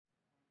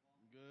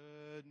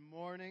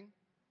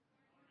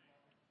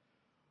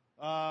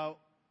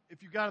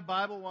If you've got a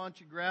Bible, why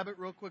don't you grab it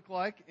real quick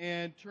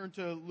and turn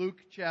to Luke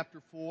chapter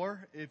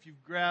 4. If you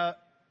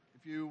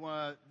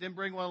didn't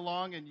bring one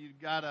along and you've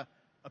got a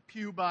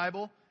pew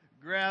Bible,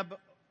 grab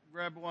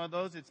one of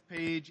those. It's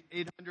page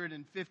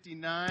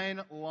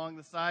 859 along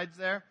the sides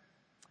there.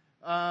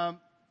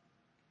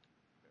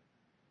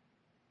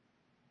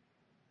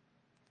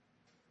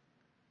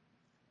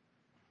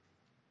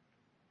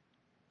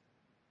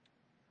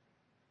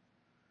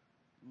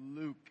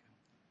 Luke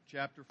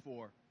chapter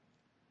 4.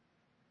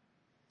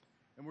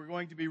 And we're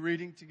going to be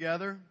reading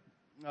together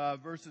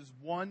verses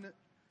 1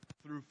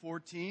 through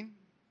 14.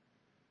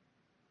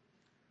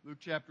 Luke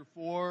chapter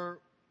 4,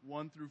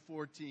 1 through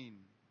 14.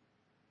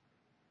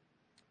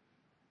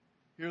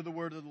 Hear the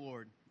word of the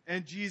Lord.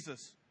 And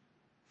Jesus,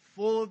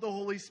 full of the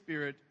Holy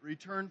Spirit,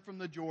 returned from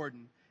the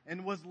Jordan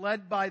and was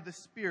led by the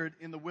Spirit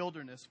in the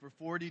wilderness for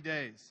 40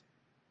 days,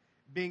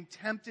 being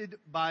tempted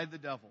by the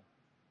devil.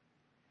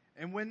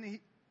 And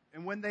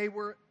when they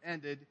were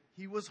ended,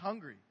 he was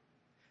hungry.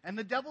 And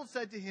the devil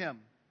said to him,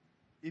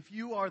 "If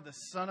you are the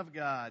Son of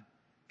God,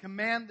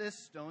 command this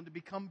stone to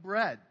become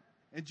bread."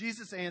 And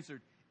Jesus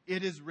answered,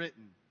 "It is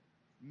written,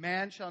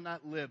 man shall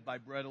not live by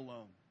bread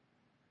alone."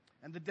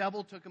 And the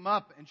devil took him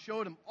up and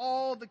showed him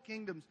all the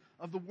kingdoms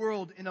of the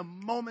world in a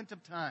moment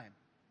of time,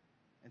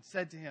 and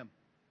said to him,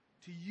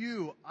 "To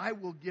you I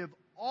will give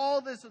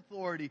all this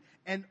authority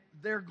and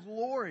their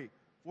glory,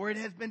 for it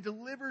has been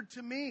delivered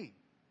to me.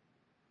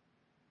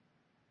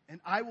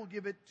 And I will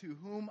give it to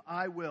whom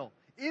I will.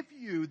 If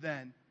you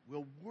then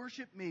will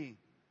worship me,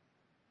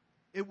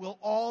 it will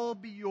all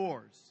be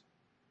yours."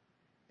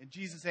 And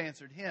Jesus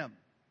answered him,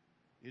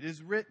 "It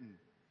is written,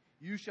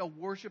 you shall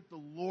worship the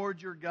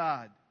Lord your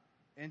God,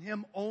 and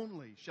him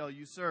only shall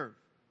you serve."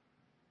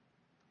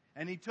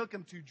 And he took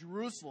him to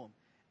Jerusalem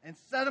and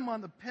set him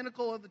on the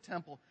pinnacle of the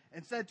temple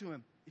and said to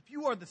him, "If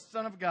you are the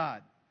Son of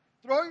God,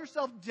 throw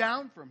yourself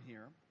down from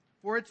here,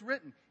 for it's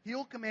written, he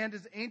will command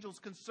his angels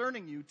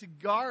concerning you to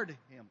guard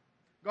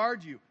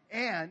you,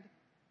 and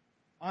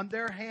on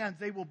their hands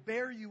they will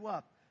bear you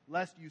up,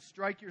 lest you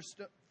strike your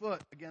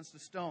foot against a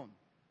stone."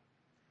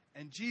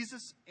 And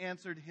Jesus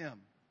answered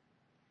him,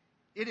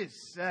 "It is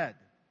said,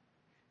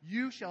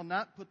 you shall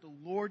not put the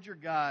Lord your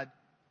God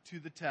to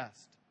the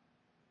test."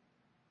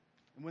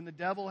 And when the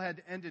devil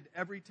had ended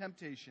every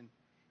temptation,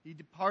 he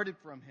departed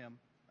from him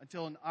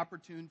until an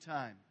opportune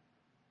time.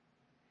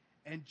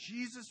 And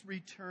Jesus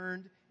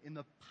returned in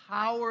the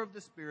power of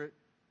the Spirit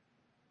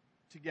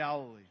to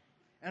Galilee.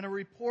 And a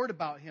report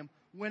about him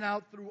went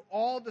out through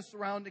all the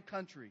surrounding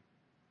country.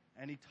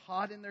 And he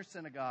taught in their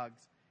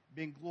synagogues,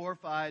 being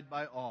glorified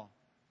by all.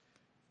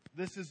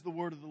 This is the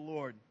word of the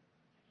Lord.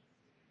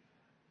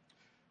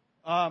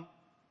 I've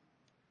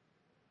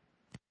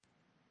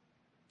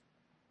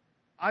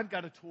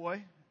got a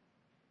toy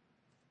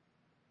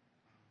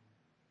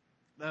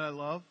that I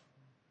love,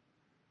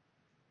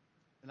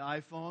 an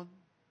iPhone.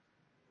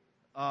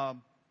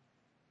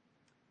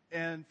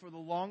 And for the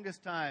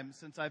longest time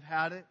since I've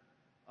had it,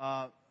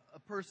 a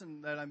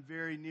person that I'm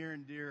very near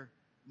and dear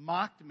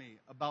mocked me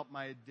about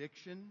my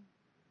addiction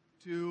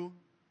to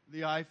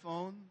the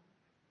iPhone,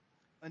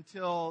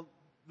 until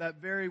that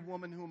very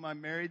woman whom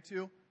I'm married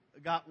to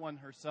got one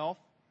herself.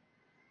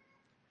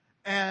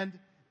 And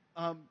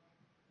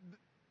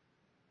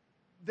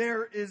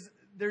there's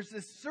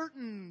this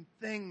certain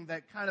thing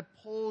that kind of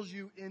pulls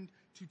you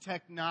into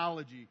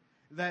technology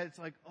that it's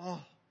like,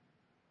 oh,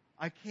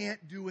 I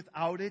can't do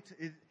without it.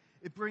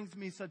 It brings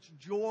me such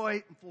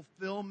joy and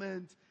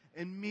fulfillment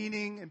and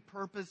meaning and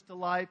purpose to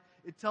life.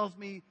 It tells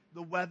me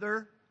the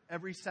weather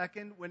every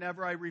second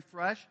whenever I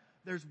refresh.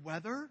 There's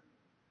weather.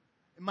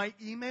 In my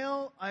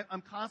email,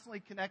 I'm constantly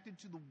connected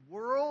to the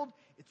world.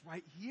 It's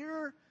right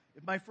here.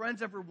 If my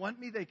friends ever want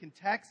me, they can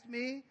text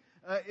me.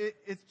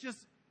 It's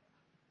just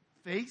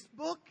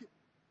Facebook.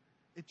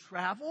 It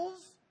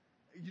travels.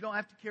 You don't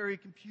have to carry a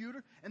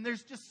computer. And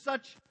there's just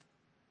such,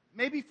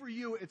 maybe for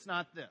you it's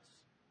not this,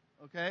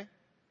 okay?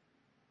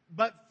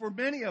 But for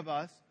many of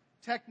us,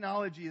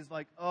 technology is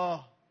like,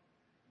 oh,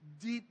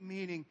 deep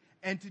meaning.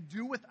 And to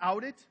do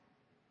without it,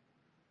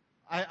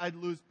 I'd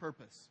lose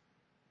purpose.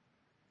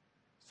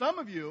 Some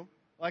of you,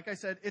 like I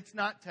said, it's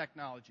not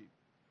technology.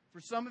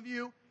 For some of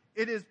you,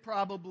 it is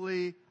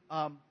probably,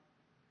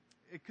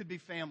 it could be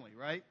family,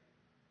 right?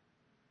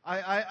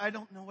 I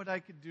don't know what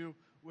I could do.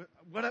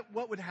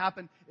 What would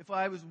happen if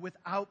I was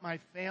without my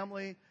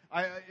family?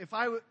 If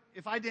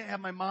I didn't have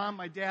my mom,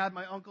 my dad,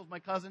 my uncles, my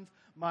cousins,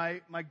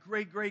 my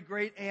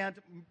great aunt,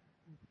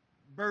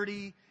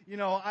 Bertie,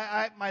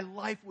 my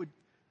life would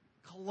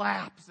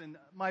collapse, and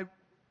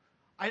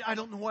I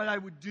don't know what I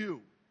would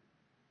do.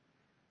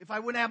 If I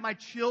wouldn't have my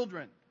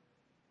children,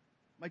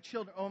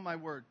 oh my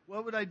word,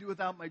 what would I do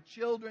without my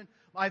children?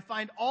 I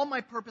find all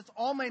my purpose,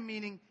 all my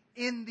meaning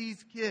in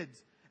these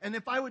kids. And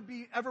if I would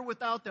be ever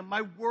without them,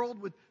 my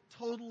world would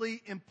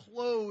totally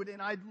implode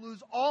and I'd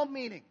lose all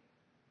meaning.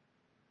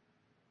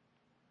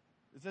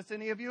 Is this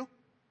any of you?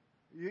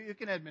 You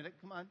can admit it.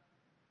 Come on.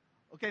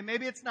 Okay,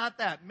 maybe it's not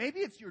that. Maybe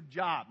it's your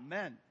job,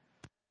 men.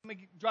 Let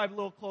me drive a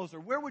little closer.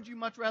 Where would you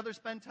much rather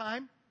spend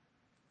time?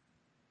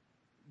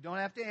 don't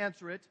have to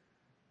answer it.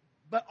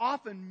 But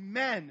often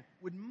men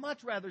would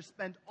much rather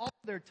spend all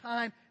their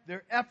time,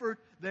 their effort,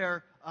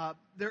 their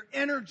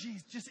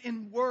energies just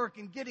in work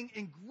and getting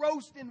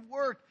engrossed in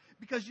work.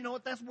 Because you know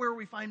what? That's where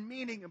we find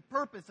meaning and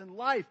purpose in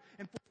life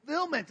and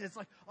fulfillment. It's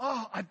like,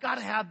 oh, I've got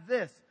to have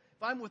this.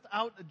 If I'm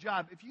without a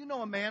job, if you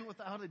know a man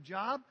without a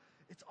job,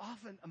 it's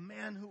often a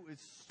man who is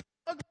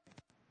struggling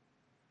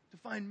to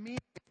find meaning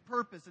and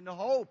purpose and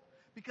hope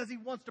because he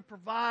wants to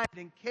provide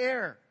and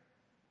care.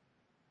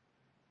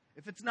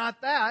 If it's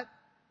not that,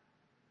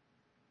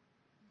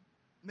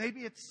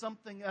 maybe it's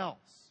something else.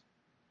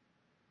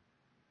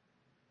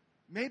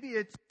 Maybe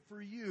it's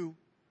for you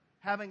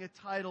having a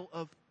title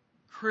of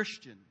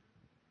Christian.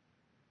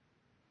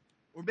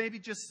 Or maybe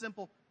just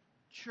simple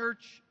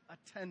church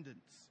attendance.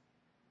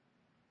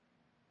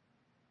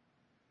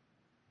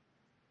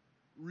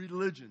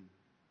 Religion.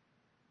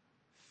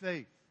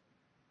 Faith.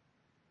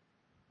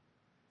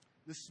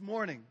 This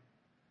morning,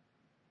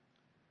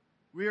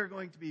 we are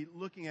going to be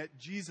looking at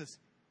Jesus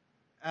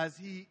as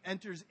he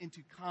enters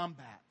into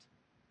combat.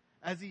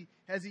 As he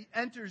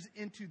enters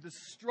into the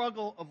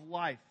struggle of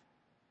life.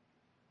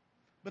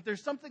 But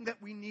there's something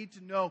that we need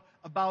to know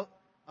about,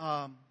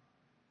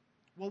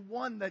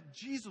 one, that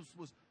Jesus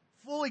was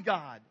fully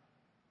God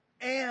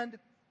and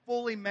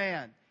fully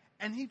man.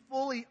 And he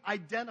fully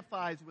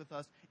identifies with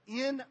us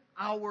in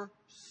our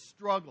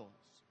struggles.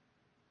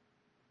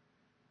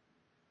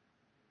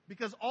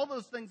 Because all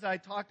those things I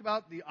talked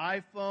about, the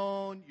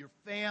iPhone, your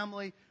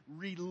family,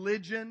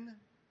 religion,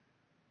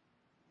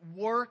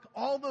 work,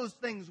 all those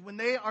things, when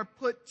they are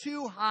put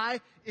too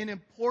high in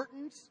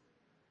importance,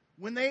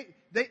 when they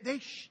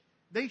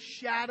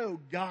shadow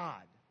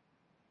God,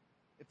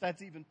 if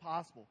that's even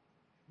possible.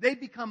 They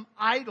become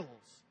idols.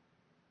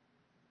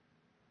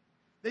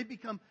 They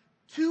become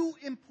too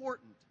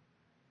important.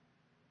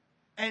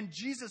 And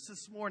Jesus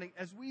this morning,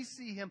 as we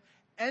see him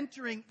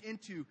entering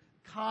into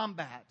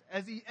combat,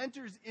 as he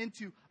enters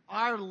into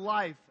our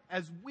life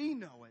as we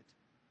know it,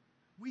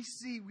 we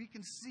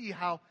can see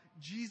how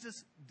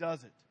Jesus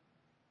does it.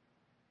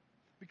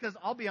 Because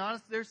I'll be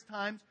honest, there's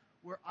times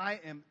where I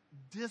am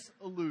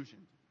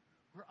disillusioned,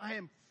 where I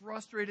am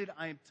frustrated,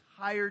 I am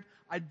tired,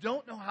 I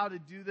don't know how to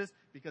do this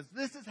because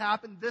this has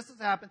happened, this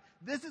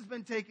has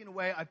been taken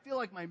away, I feel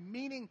like my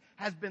meaning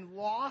has been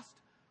lost,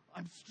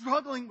 I'm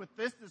struggling with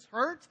this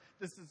hurts,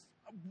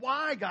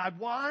 why God,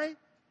 why?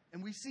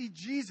 And we see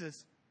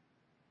Jesus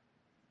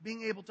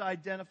being able to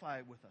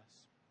identify with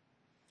us.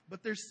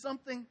 But there's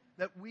something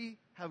that we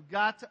have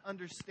got to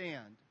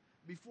understand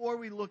before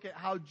we look at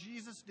how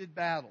Jesus did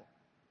battle.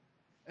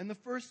 And the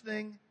first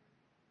thing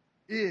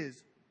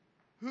is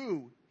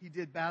who he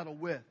did battle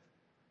with.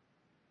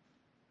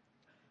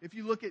 If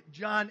you look at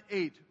John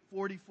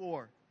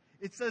 8:44,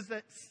 it says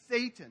that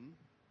Satan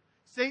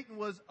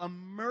was a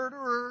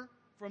murderer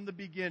from the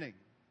beginning.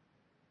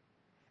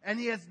 And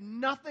he has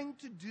nothing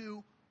to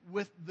do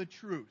with the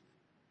truth.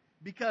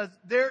 Because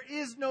there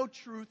is no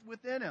truth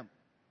within him.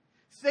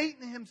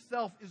 Satan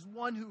himself is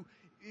one who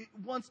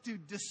wants to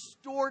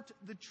distort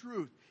the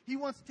truth. He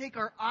wants to take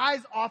our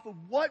eyes off of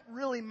what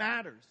really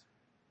matters.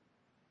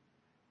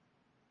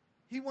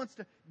 He wants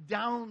to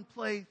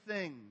downplay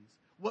things,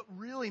 what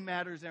really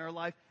matters in our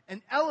life,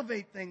 and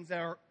elevate things that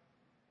are,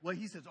 well,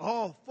 he says,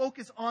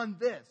 focus on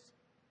this.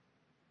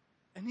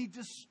 And he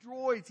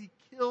destroys, he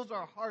kills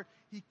our heart,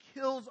 he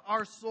kills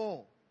our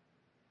soul.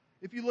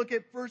 If you look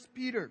at 1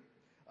 Peter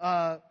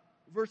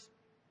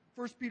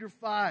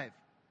 5.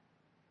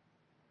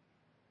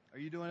 Are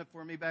you doing it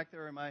for me back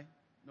there, or am I?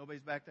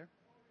 Nobody's back there?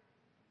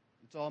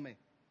 It's all me.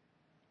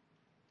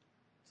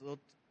 It's a little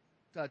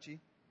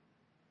touchy.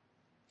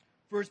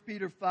 1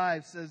 Peter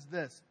 5 says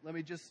this. Let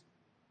me just,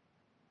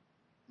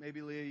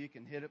 maybe Leah, you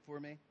can hit it for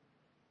me.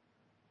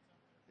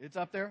 It's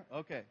up there?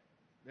 Okay.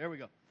 There we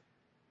go.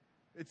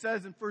 It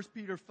says in 1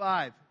 Peter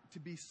 5, to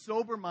be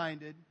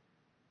sober-minded,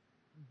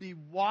 be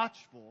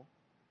watchful.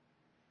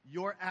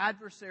 Your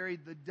adversary,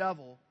 the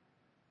devil,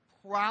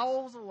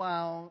 prowls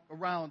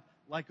around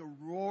like a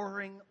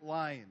roaring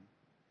lion,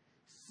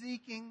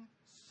 seeking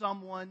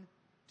someone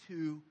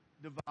to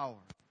devour.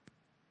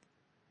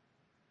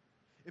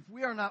 If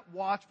we are not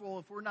watchful,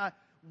 if we're not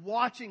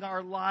watching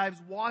our lives,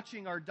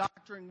 watching our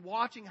doctrine,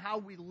 watching how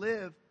we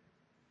live,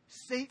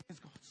 Satan is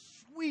going,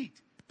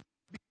 sweet.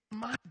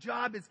 My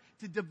job is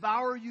to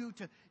devour you,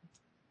 to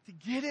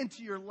get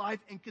into your life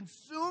and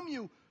consume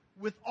you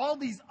with all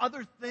these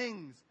other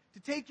things, to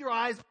take your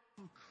eyes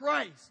off of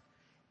Christ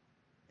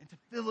and to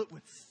fill it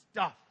with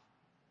stuff,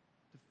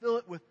 to fill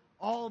it with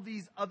all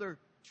these other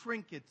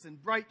trinkets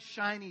and bright,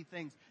 shiny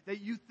things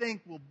that you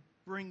think will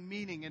bring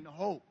meaning and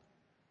hope.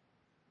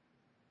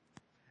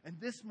 And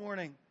this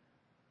morning,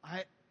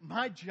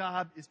 my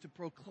job is to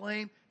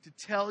proclaim, to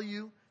tell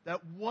you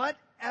that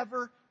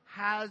whatever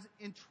has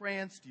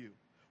entranced you,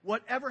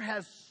 whatever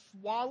has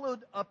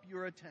swallowed up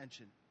your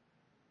attention,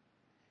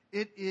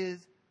 it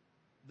is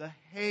the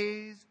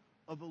haze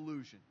of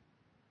illusion.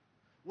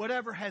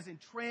 whatever has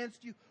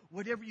entranced you,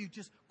 whatever you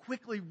just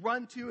quickly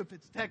run to, if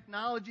it's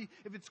technology,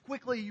 if it's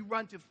quickly you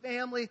run to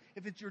family,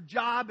 if it's your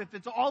job, if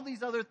it's all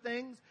these other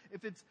things,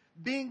 if it's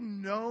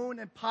being known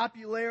and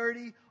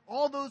popularity,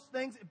 all those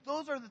things, if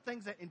those are the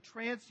things that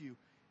entrance you,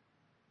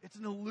 it's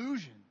an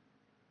illusion.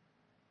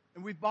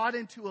 And we bought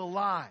into a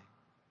lie.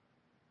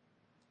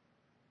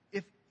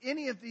 If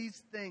any of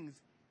these things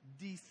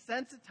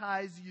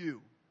desensitize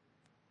you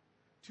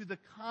to the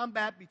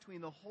combat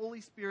between the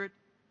Holy Spirit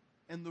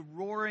and the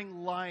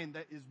roaring lion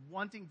that is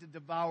wanting to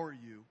devour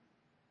you,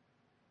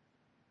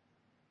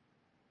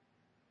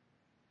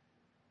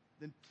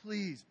 then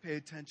please pay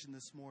attention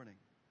this morning.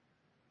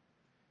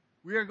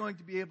 We are going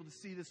to be able to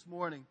see this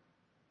morning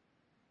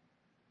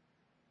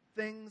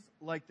things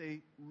like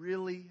they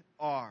really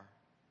are.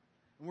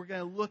 And we're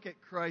going to look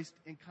at Christ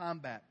in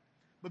combat.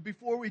 But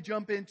before we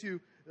jump into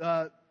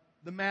the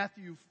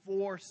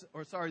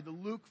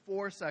Luke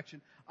 4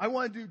 section, I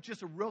want to do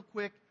just a real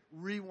quick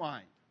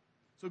rewind.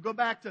 So go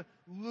back to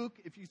Luke.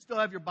 If you still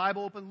have your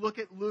Bible open, look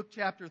at Luke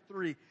chapter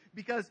 3.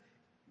 Because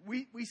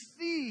we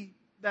see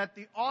that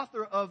the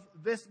author of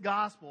this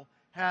gospel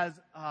has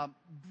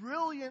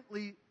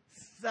brilliantly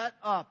set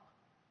up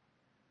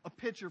a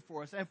picture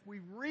for us. And if we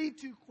read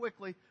too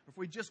quickly, or if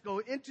we just go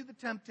into the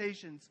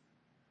temptations,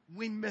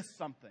 we miss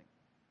something.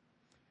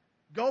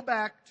 Go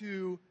back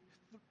to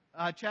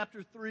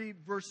chapter 3,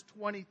 verse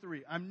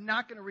 23. I'm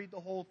not going to read the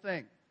whole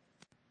thing.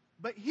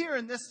 But here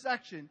in this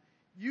section,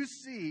 you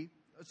see,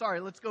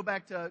 let's go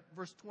back to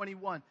verse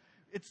 21.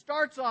 It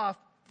starts off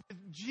with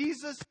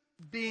Jesus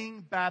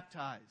being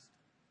baptized.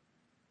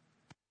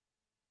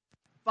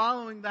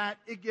 Following that,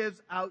 it gives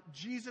out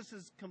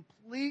Jesus'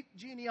 complete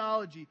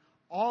genealogy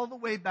all the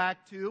way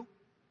back to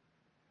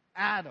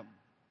Adam.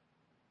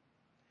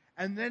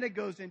 And then it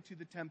goes into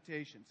the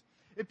temptations.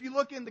 If you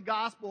look in the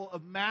Gospel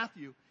of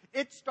Matthew,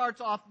 it starts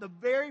off the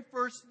very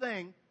first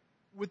thing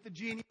with the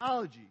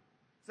genealogy,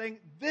 saying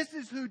this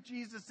is who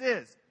Jesus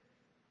is.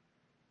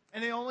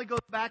 And it only goes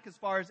back as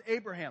far as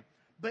Abraham.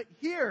 But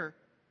here,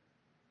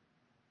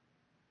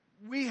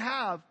 we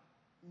have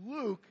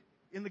Luke,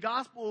 in the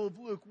Gospel of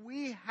Luke,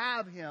 we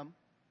have him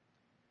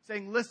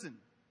saying, listen,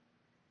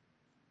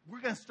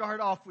 we're going to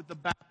start off with the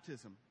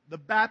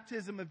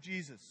baptism of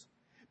Jesus.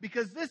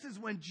 Because this is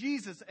when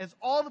Jesus, as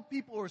all the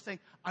people were saying,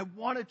 I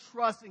want to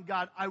trust in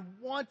God. I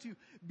want to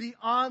be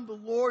on the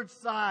Lord's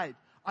side.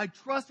 I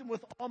trust Him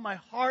with all my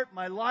heart,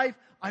 my life.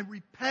 I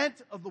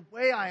repent of the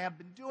way I have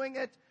been doing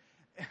it.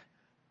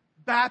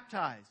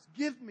 Baptize.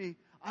 Give me,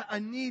 I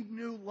need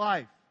new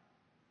life.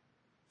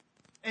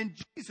 And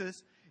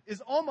Jesus is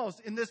almost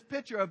in this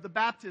picture of the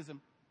baptism.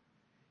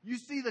 You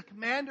see the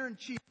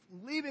commander-in-chief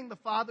leaving the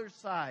Father's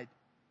side,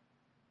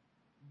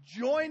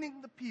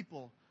 joining the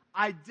people,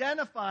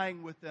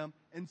 identifying with them,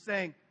 and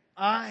saying,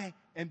 I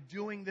am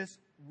doing this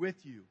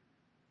with you.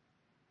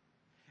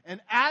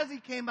 And as he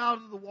came out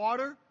of the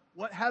water,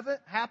 what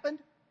happened?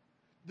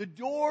 The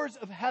doors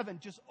of heaven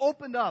just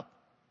opened up.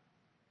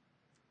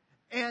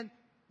 And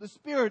the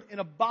Spirit, in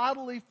a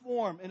bodily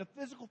form, in a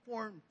physical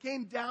form,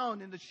 came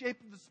down in the shape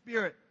of the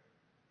Spirit.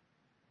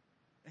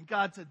 And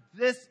God said,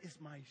 this is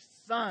my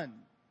Son.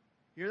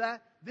 Hear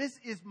that? This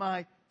is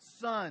my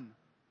Son,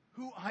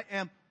 who I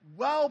am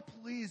well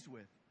pleased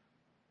with.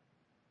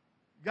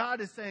 God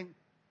is saying,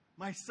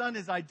 my Son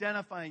is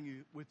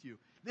identifying with you.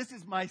 This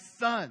is my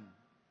Son.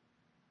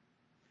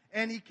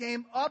 And He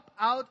came up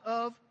out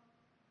of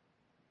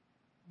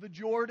the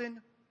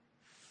Jordan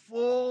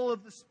full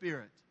of the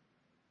Spirit.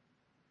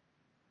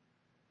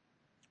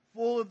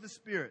 Full of the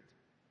Spirit.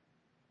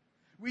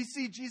 We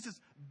see Jesus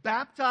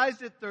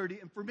baptized at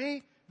 30. And for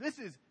me, that's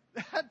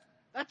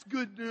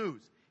good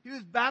news. He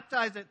was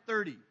baptized at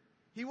 30.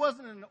 He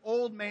wasn't an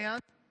old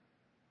man.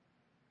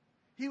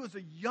 He was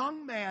a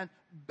young man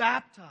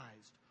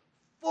baptized,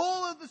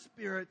 full of the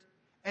Spirit,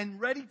 and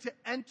ready to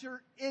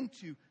enter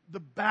into the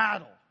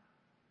battle.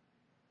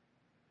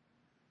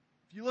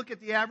 If you look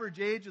at the average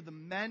age of the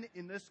men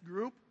in this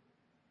group,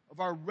 of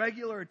our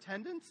regular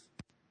attendance,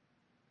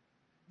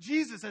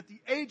 Jesus at the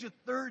age of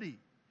 30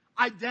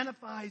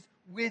 identifies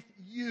with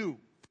you.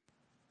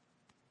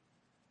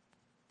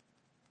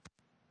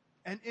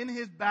 And in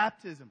His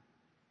baptism,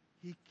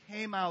 He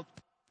came out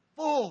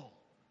full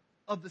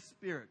of the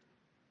Spirit.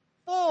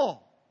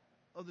 Full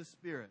of the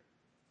Spirit.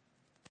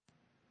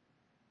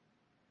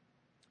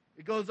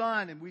 It goes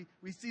on, and we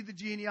see the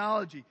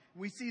genealogy.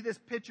 We see this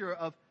picture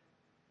of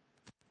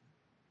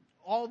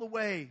all the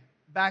way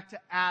back to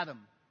Adam,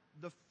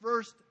 the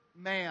first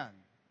man.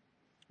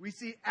 We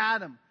see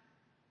Adam,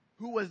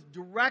 who was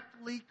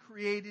directly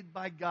created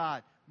by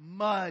God.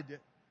 Mud,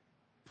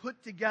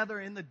 put together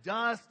in the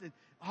dust, and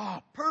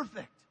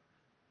perfect.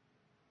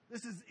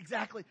 This is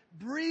exactly,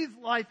 breathe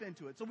life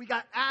into it. So we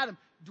got Adam,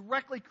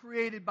 directly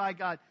created by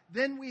God.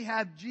 Then we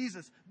have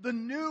Jesus, the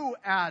new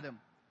Adam,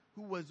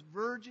 who was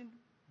virgin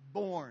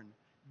born,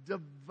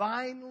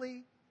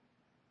 divinely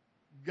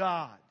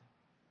God,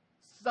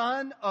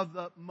 Son of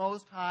the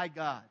Most High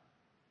God.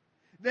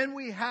 Then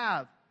we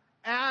have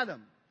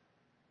Adam,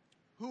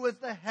 who was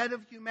the head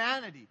of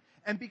humanity.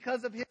 And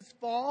because of his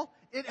fall,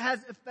 it has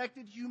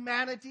affected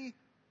humanity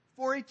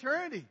for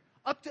eternity.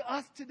 Up to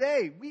us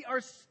today, we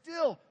are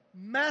still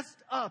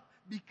messed up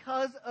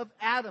because of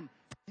Adam.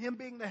 Him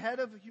being the head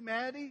of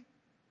humanity,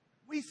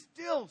 we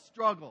still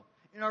struggle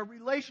in our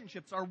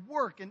relationships, our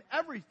work, and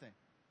everything.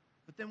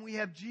 But then we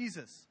have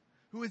Jesus,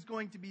 who is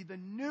going to be the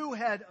new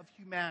head of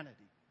humanity.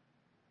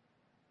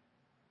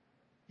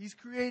 He's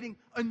creating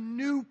a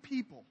new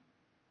people.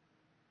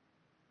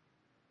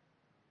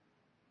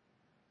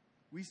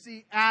 We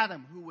see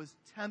Adam, who was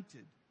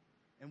tempted.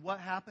 And what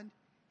happened?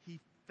 He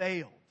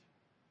failed.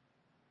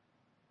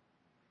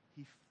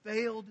 He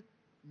failed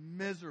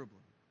miserably.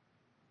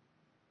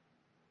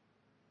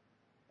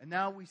 And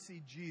now we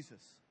see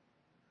Jesus,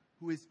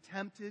 who is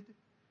tempted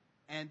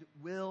and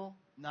will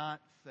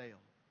not fail.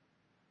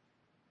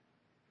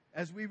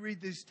 As we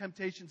read these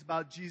temptations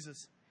about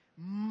Jesus,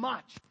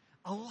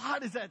 a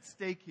lot is at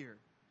stake here.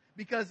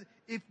 Because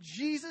if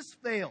Jesus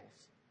fails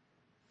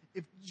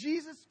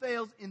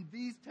in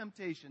these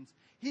temptations,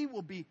 he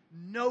will be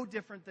no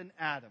different than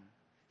Adam.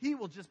 He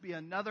will just be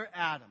another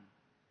Adam.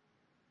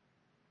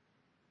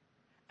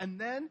 And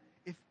then,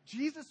 if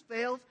Jesus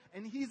fails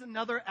and he's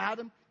another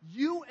Adam,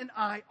 you and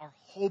I are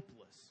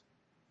hopeless.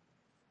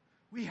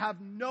 We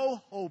have no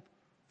hope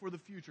for the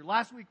future.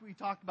 Last week we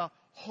talked about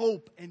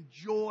hope and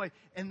joy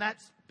and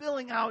that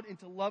spilling out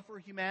into love for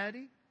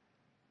humanity.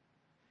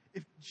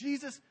 If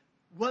Jesus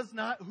was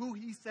not who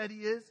he said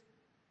he is,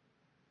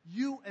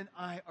 you and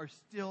I are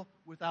still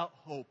without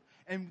hope.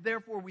 And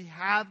therefore we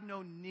have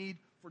no need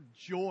for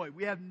joy.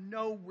 We have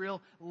no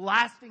real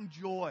lasting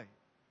joy.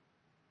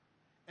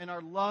 And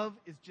our love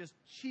is just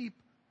cheap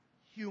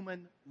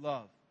human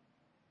love.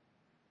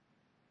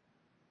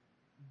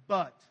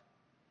 But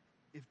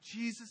if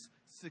Jesus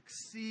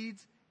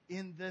succeeds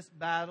in this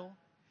battle,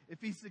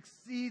 if he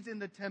succeeds in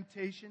the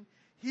temptation,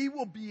 he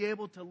will be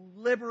able to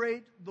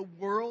liberate the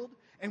world,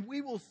 and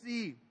we will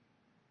see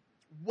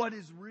what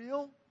is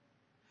real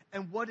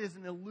and what is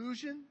an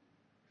illusion.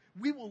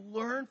 We will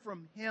learn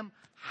from him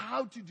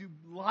how to do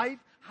life,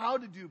 how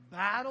to do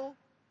battle,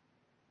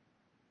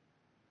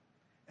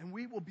 and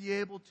we will be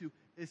able to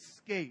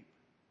escape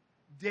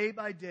day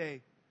by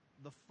day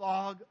the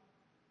fog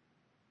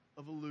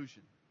of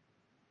illusion.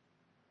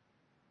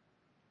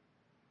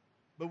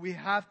 But we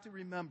have to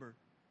remember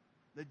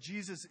that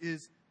Jesus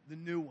is the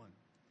new one,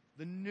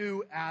 the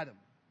new Adam.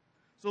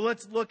 So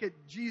let's look at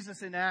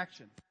Jesus in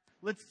action.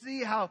 Let's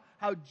see how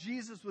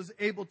Jesus was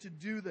able to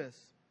do this.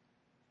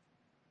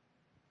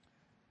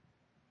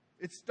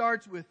 It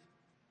starts with,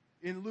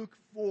 in Luke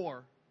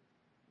 4,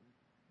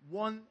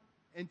 1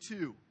 and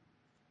 2.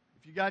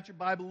 If you got your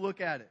Bible, look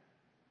at it.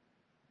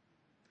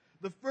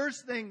 The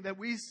first thing that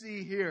we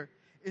see here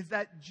is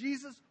that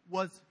Jesus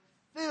was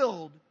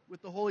filled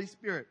with the Holy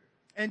Spirit.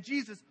 And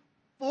Jesus,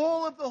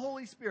 full of the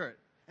Holy Spirit.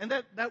 And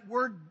that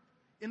word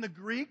in the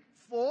Greek,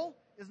 full,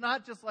 is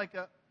not just like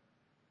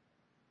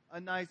a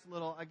nice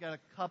little, I got a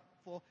cup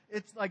full.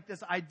 It's like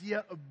this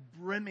idea of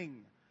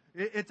brimming.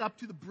 It's up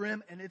to the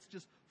brim and it's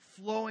just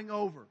flowing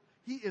over.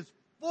 He is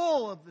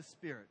full of the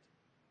Spirit.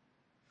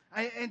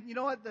 And you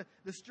know what?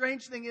 The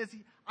strange thing is,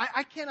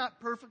 I cannot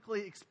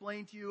perfectly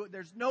explain to you.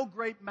 There's no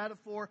great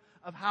metaphor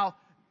of how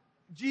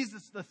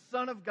Jesus, the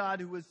Son of God,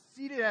 who was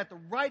seated at the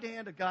right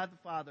hand of God the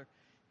Father,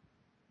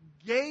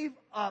 gave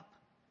up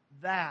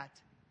that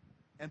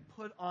and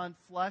put on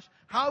flesh.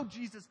 How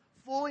Jesus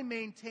fully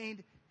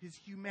maintained his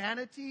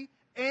humanity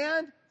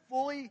and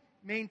fully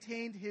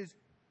maintained his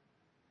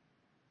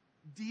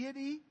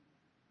deity.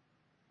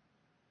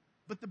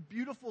 But the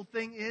beautiful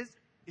thing is,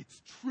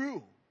 it's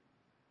true.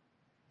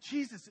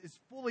 Jesus is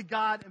fully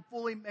God and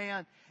fully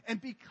man.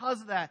 And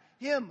because of that,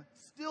 him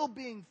still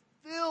being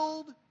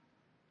filled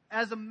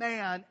as a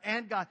man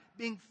and God,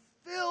 being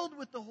filled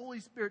with the Holy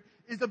Spirit,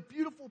 is a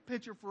beautiful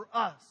picture for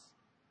us.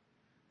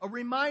 A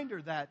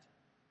reminder that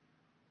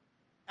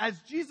as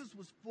Jesus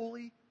was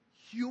fully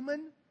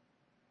human,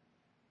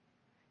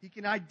 he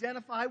can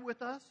identify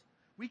with us.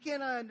 We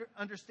can't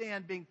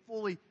understand being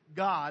fully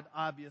God,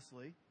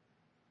 obviously.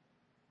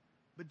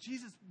 But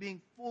Jesus,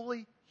 being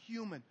fully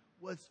human,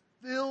 was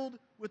filled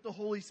with the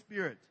Holy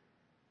Spirit.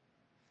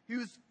 He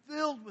was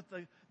filled with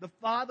the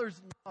Father's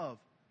love.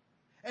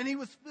 And he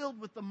was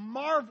filled with the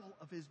marvel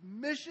of his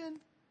mission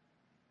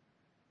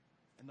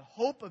and the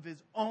hope of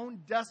his own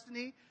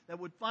destiny that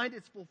would find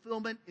its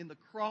fulfillment in the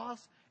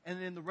cross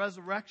and in the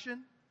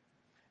resurrection.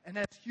 And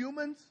as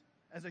humans,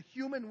 as a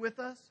human with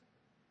us,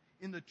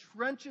 in the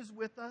trenches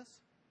with us,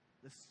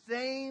 the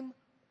same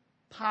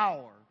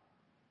power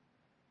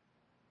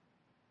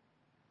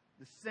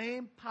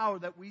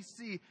that we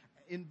see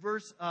in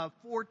verse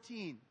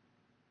 14,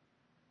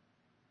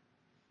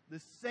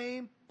 the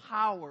same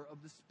power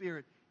of the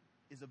Spirit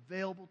is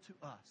available to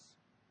us.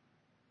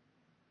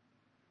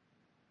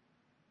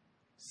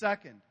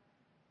 Second,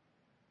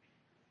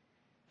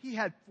 he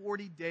had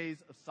 40 days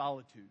of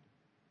solitude.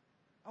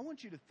 I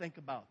want you to think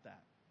about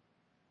that.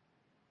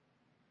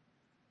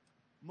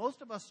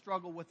 Most of us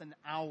struggle with an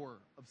hour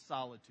of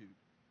solitude.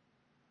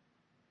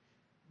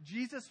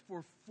 Jesus,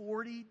 for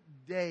 40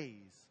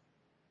 days,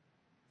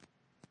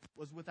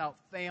 was without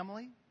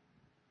family,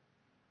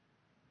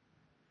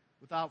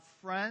 without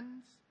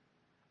friends,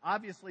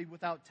 obviously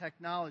without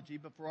technology,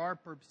 but for our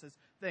purposes,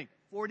 think,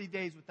 40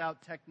 days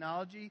without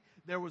technology.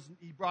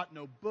 He brought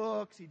no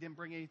books. He didn't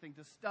bring anything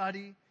to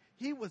study.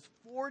 He was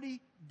 40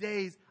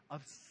 days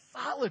of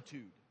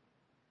solitude.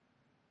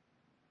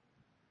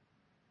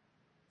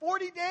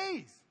 40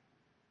 days.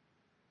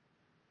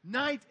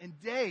 Night and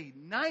day,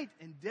 night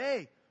and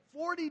day.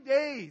 40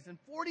 days and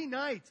 40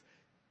 nights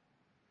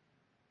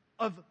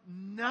of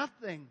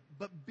nothing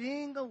but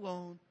being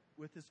alone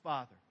with his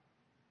Father.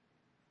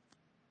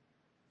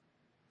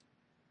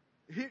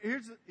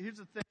 Here's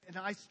the thing, and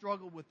I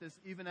struggle with this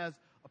even as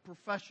a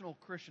professional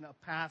Christian, a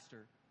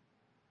pastor.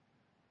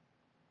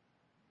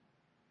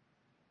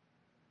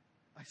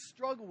 I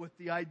struggle with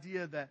the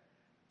idea that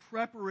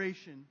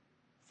preparation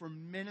for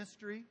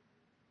ministry,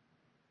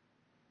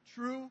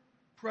 true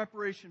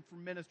preparation for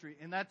ministry,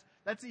 and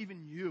that's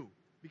even you.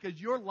 Because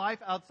your life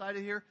outside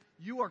of here,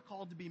 you are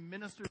called to be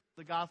ministers of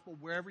the gospel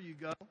wherever you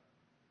go.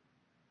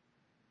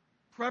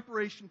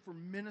 Preparation for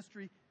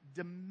ministry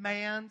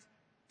demands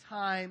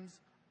times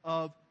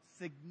of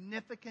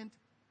significant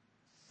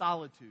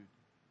solitude.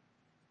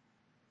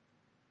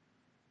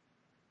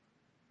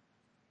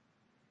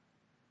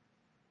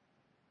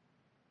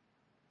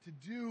 To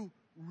do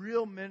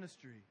real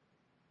ministry,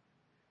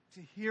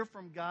 to hear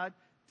from God,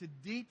 to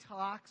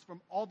detox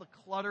from all the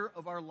clutter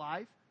of our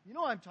life. You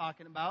know what I'm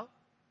talking about.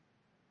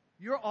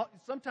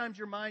 Sometimes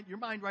your mind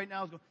right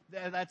now is going,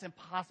 that's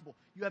impossible.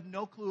 You have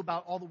no clue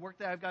about all the work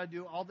that I've got to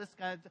do, all this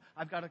kind of,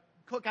 I've got a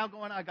cookout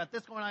going on, I've got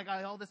this going on, I've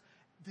got all this.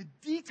 To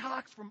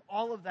detox from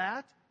all of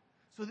that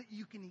so that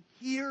you can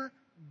hear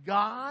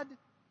God.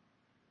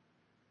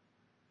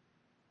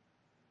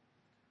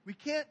 We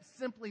can't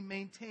simply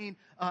maintain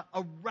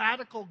a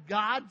radical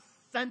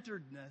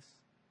God-centeredness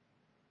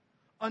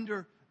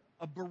under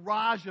a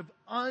barrage of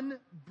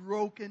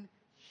unbroken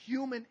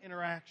human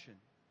interaction.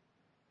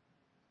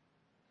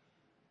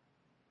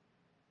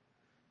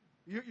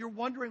 You're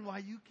wondering why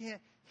you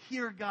can't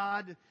hear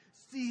God,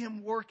 see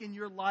Him work in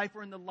your life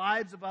or in the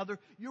lives of others.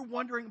 You're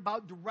wondering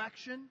about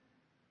direction.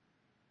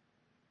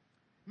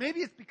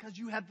 Maybe it's because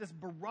you have this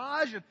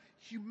barrage of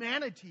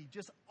humanity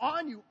just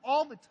on you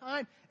all the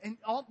time, and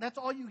that's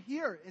all you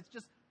hear. It's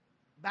just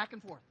back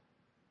and forth.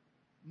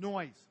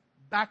 Noise,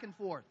 back and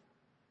forth.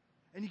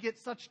 And you get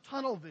such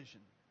tunnel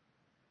vision.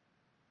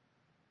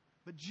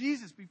 But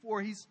Jesus,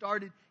 before He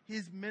started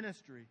His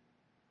ministry,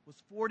 was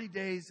 40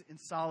 days in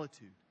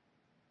solitude.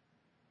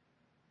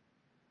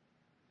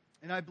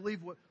 And I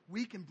believe what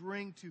we can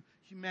bring to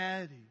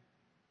humanity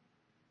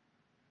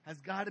has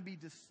got to be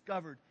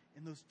discovered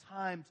in those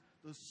times,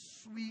 those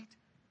sweet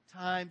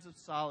times of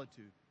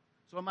solitude.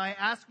 So am I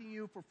asking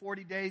you for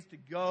 40 days to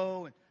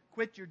go and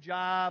quit your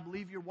job,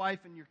 leave your wife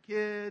and your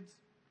kids?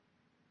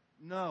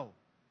 No.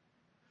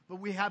 But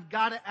we have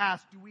got to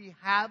ask, do we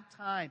have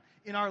time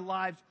in our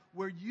lives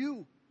where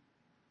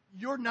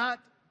you're not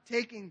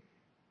taking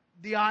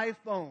the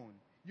iPhone,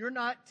 you're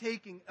not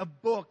taking a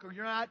book, or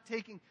you're not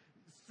taking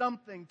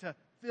something to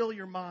fill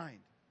your mind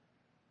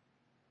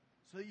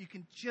so that you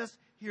can just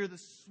hear the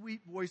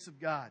sweet voice of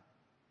God?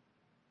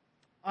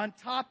 On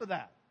top of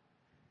that,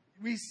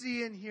 we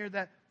see in here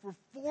that for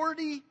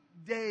 40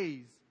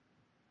 days,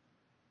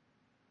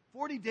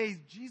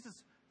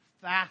 Jesus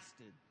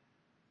fasted.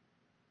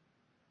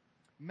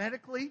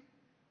 Medically,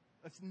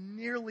 that's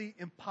nearly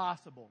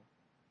impossible.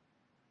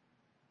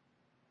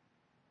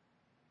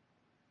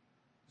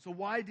 So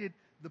why did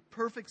the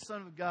perfect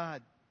Son of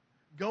God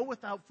go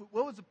without food?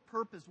 What was the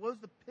purpose? What was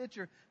the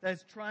picture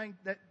that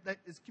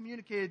is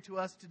communicated to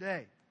us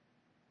today?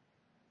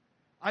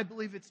 I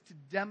believe it's to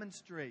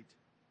demonstrate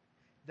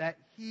that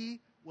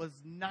He was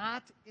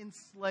not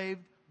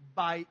enslaved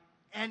by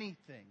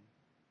anything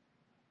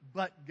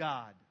but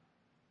God.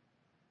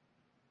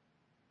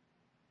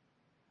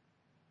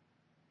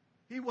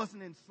 He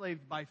wasn't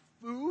enslaved by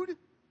food.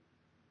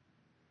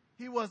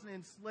 He wasn't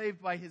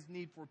enslaved by His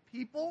need for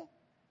people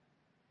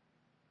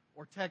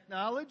or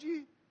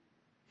technology.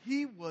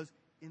 He was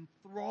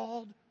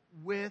enthralled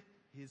with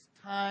His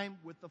time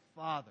with the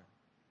Father.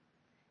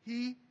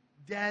 He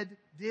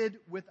did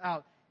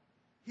without.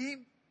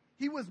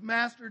 He was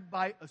mastered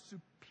by a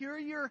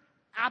superior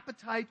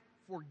appetite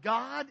for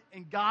God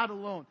and God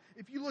alone.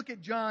 If you look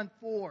at John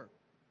 4,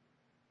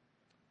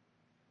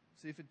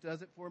 see if it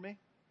does it for me.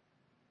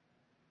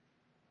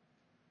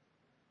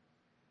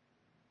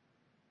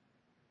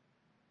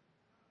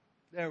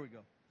 There we go.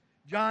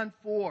 John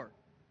 4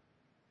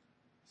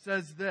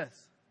 says this: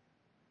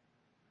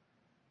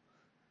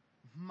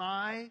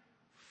 my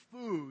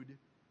food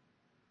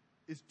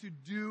is to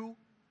do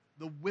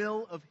the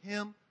will of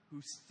Him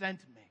who sent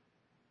me.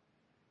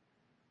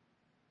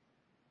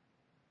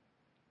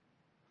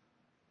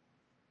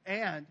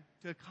 And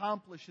to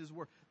accomplish His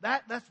work.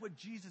 That's what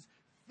Jesus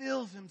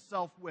fills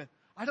Himself with.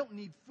 I don't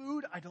need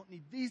food. I don't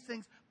need these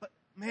things. But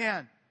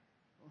man,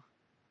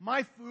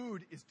 my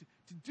food is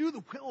to do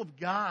the will of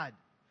God.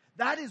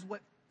 That is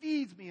what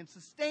feeds me and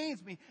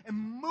sustains me and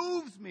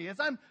moves me. As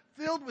I'm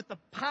filled with the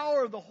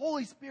power of the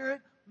Holy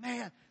Spirit,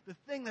 man, the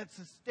thing that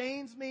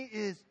sustains me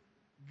is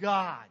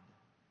God.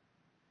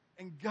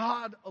 And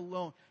God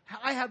alone.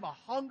 I have a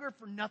hunger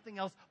for nothing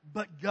else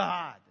but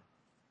God.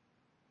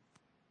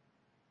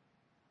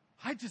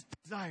 I just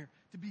desire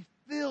to be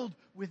filled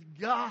with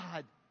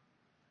God.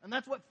 And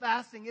that's what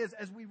fasting is.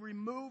 As we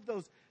remove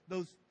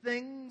those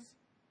things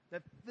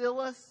that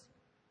fill us,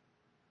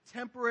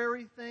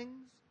 temporary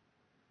things,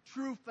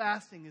 true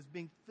fasting is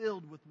being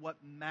filled with what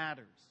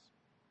matters.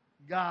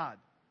 God.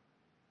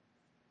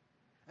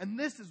 And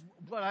this is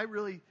what I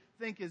really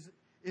think is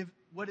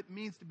what it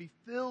means to be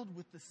filled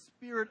with the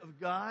Spirit of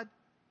God,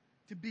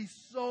 to be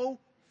so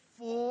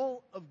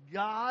full of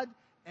God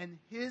and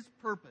His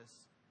purpose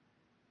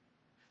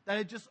that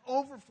it just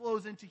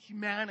overflows into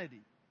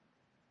humanity.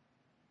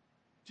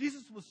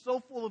 Jesus was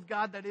so full of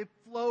God that it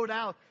flowed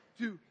out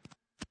to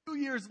 2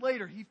 years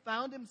later, He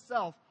found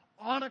Himself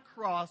on a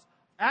cross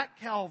at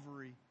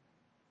Calvary,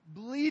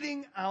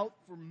 bleeding out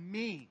for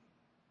me.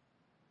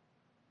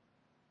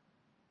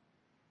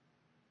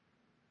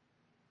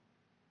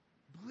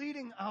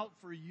 Bleeding out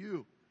for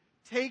you,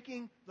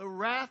 taking the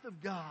wrath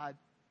of God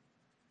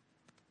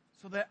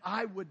so that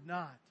I would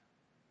not,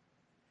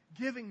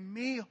 giving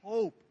me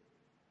hope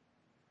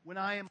when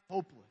I am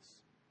hopeless.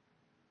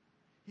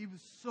 He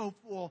was so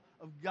full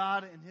of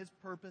God and His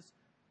purpose.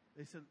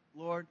 They said,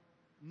 Lord,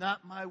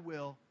 not my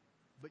will,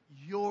 but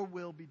your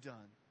will be done.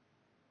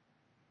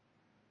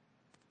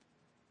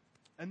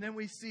 And then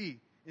we see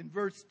in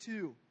verse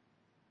 2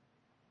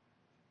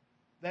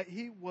 that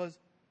He was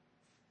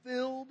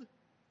filled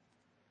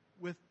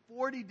with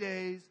 40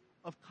 days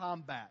of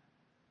combat.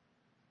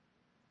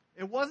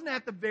 It wasn't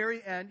at the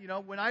very end. You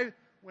know, when I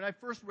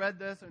first read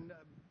this and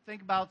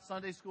think about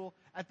Sunday school,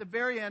 at the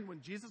very end,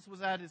 when Jesus was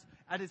at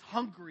his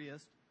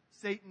hungriest,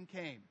 Satan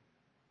came.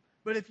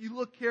 But if you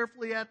look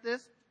carefully at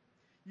this,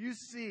 you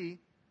see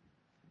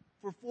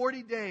for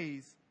 40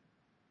 days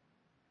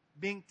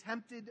being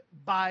tempted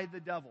by the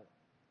devil.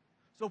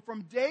 So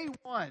from day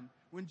one,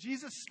 when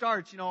Jesus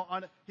starts,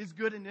 on His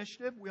good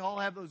initiative, we all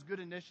have those good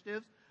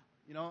initiatives,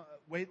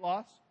 weight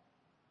loss,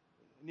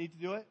 need to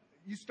do it.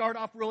 You start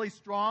off really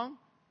strong.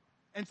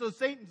 And so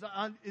Satan's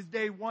on his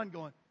day one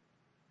going,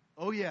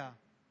 oh yeah,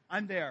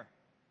 I'm there.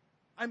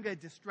 I'm going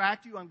to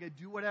distract you. I'm going to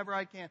do whatever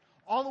I can.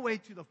 All the way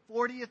to the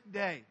 40th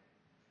day,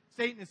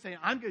 Satan is saying,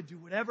 I'm going to do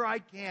whatever I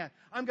can.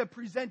 I'm going to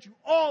present you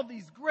all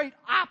these great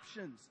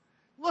options.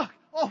 Look,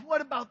 what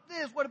about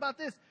this? What about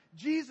this?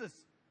 Jesus,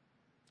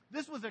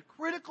 this was a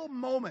critical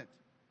moment.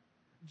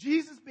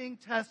 Jesus being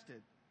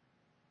tested.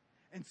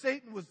 And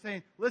Satan was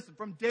saying, listen,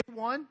 from day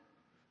 1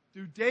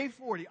 through day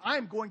 40, I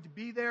am going to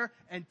be there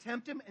and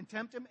tempt him and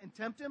tempt him and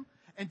tempt him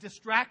and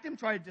distract him,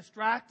 try to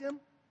distract him.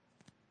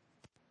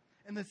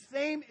 And the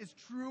same is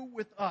true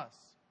with us.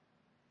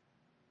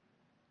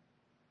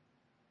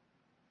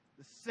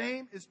 The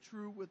same is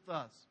true with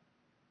us.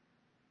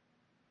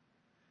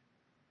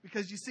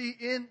 Because you see,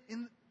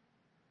 in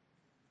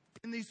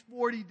these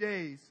 40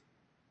 days,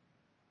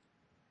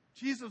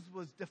 Jesus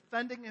was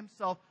defending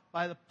Himself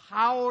by the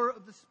power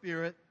of the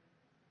Spirit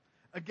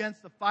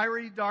against the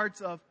fiery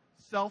darts of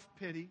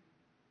self-pity,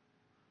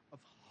 of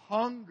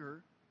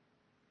hunger,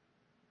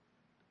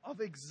 of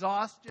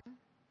exhaustion,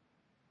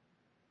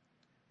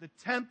 the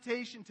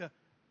temptation to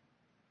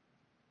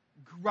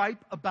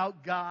gripe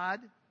about God.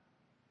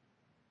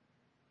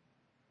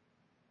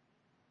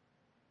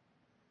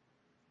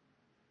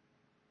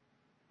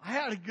 I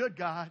had a good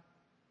God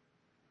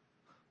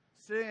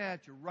sitting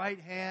at your right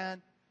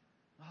hand,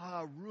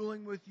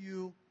 ruling with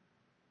you,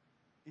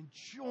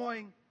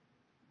 enjoying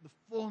the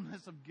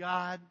fullness of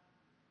God.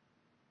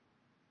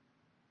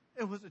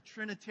 It was a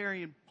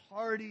Trinitarian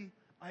party.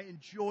 I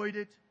enjoyed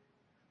it.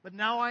 But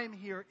now I am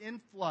here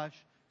in flesh,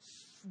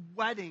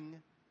 sweating,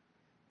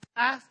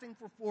 fasting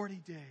for 40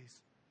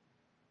 days.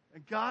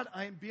 And God,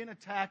 I am being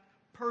attacked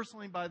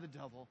personally by the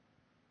devil.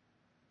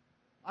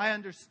 I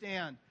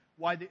understand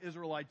why the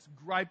Israelites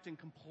griped and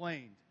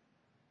complained.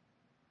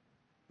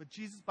 But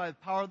Jesus, by the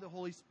power of the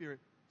Holy Spirit,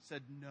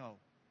 said no.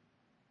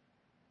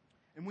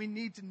 And we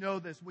need to know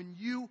this. When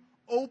you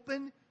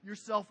open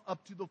yourself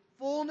up to the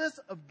fullness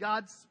of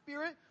God's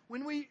Spirit,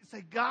 when we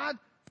say, God,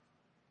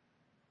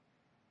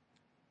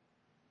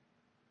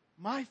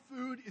 my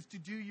food is to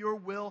do your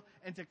will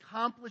and to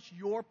accomplish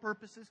your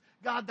purposes.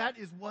 God, that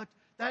is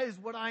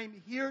what I am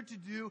here to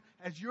do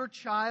as your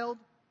child.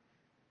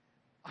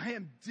 I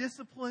am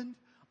disciplined.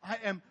 I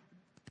am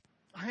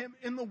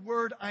in the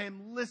Word. I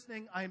am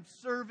listening. I am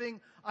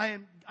serving. I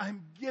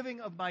am giving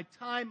of my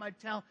time, my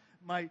talent,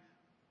 my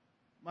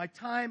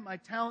time, my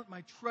talent,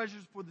 my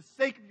treasures for the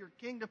sake of your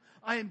kingdom.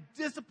 I am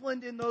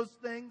disciplined in those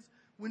things.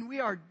 When we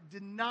are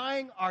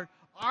denying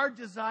our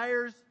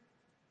desires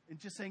and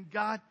just saying,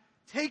 God,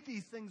 take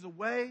these things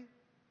away,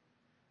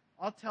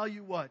 I'll tell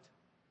you what.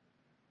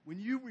 When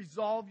you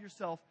resolve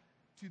yourself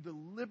to the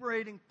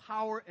liberating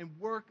power and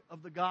work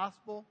of the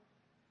gospel,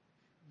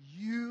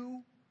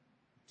 you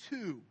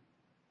too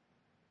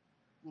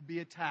will be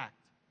attacked.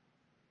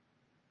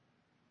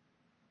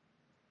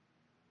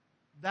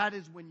 That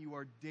is when you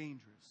are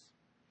dangerous.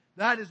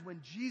 That is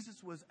when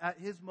Jesus was at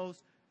His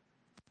most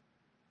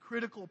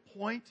critical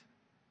point.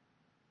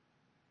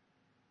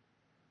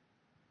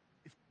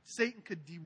 If Satan could